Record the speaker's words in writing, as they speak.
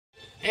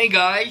Hey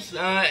guys,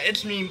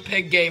 it's me,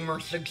 Pig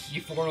Gamer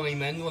 64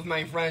 Lehman, with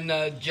my friend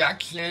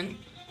Jackson.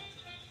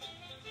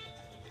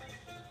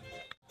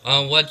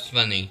 What's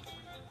funny?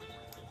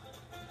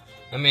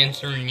 I'm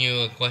answering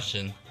you a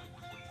question.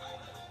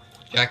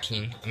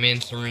 Jackson, I'm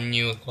answering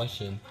you a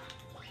question.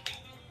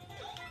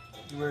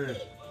 You were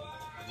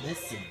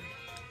listening.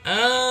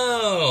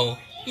 Oh,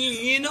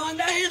 you know what?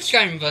 That is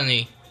kind of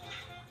funny.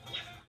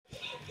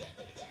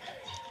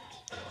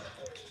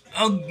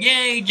 Oh,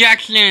 yay,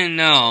 Jackson!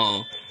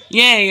 No,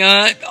 yay!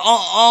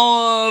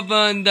 All of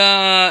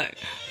the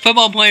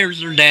football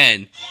players are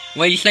dead.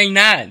 Why are you saying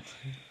that?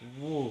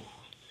 Whoa,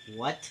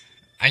 what?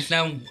 I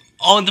said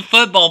all the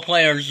football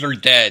players are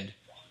dead.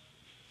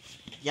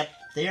 Yep,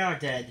 they are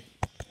dead.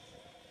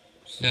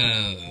 So,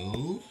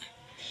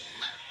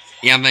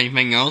 you have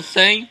anything else to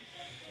say?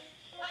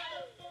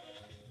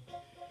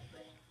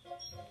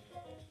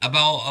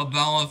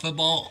 About a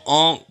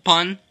football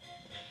pun?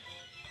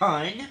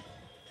 Pun?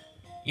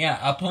 Yeah,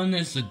 a pun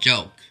is a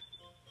joke.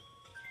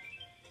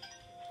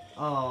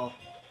 Oh,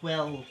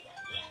 well,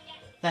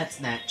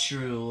 that's not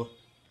true.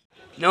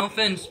 No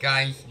offense,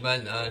 guys,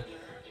 but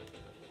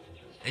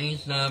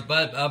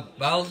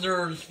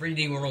Bowser's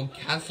 3D World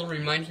Castle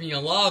reminds me a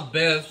lot of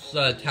Biff's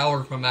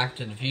tower from Back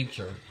to the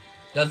Future.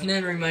 Doesn't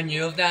it remind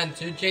you of that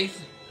too,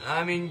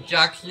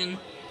 Jackson?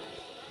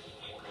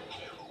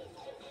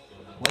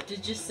 What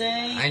did you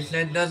say? I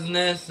said, doesn't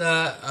this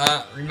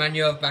remind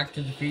you of Back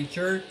to the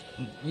Future?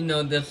 You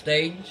know, the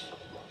stage?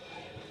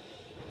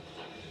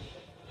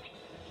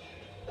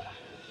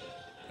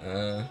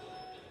 Well,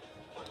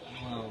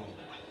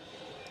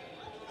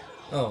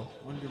 Oh.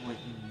 wonder what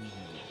you mean.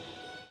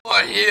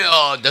 Oh,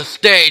 here, the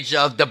stage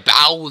of the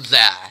Bowser.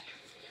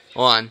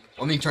 Hold on,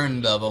 let me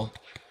turn the level.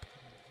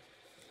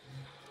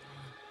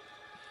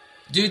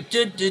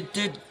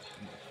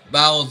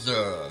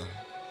 Bowser.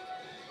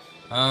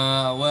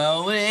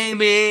 Well,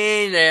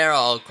 maybe they're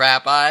all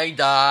crap, I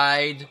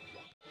died.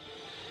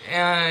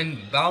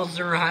 And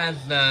Bowser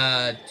has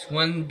the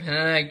twin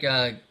panic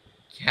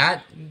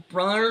cat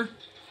brother?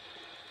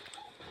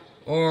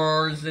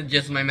 Or is it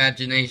just my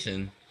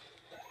imagination?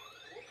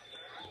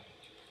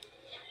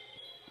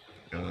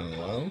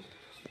 Well,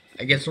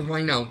 I guess we'll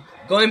find out.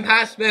 Going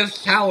past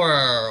Biff's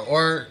tower,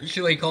 or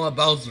should we call it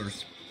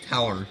Bowser's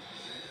tower?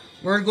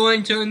 We're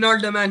going to another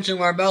dimension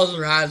where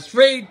Bowser has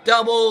 3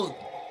 double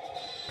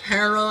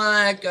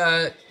parallel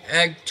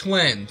egg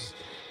twins.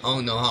 I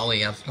don't know how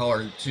he has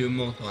power to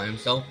multiply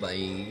himself, but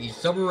he's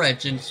super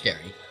rich and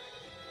scary.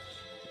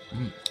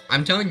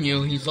 I'm telling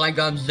you, he's like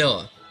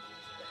Godzilla.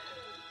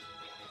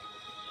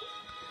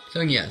 So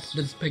yes,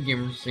 this is Pig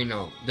Gamer saying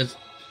no.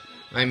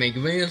 I make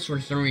videos for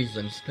some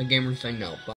reasons. Pig Gamer saying no.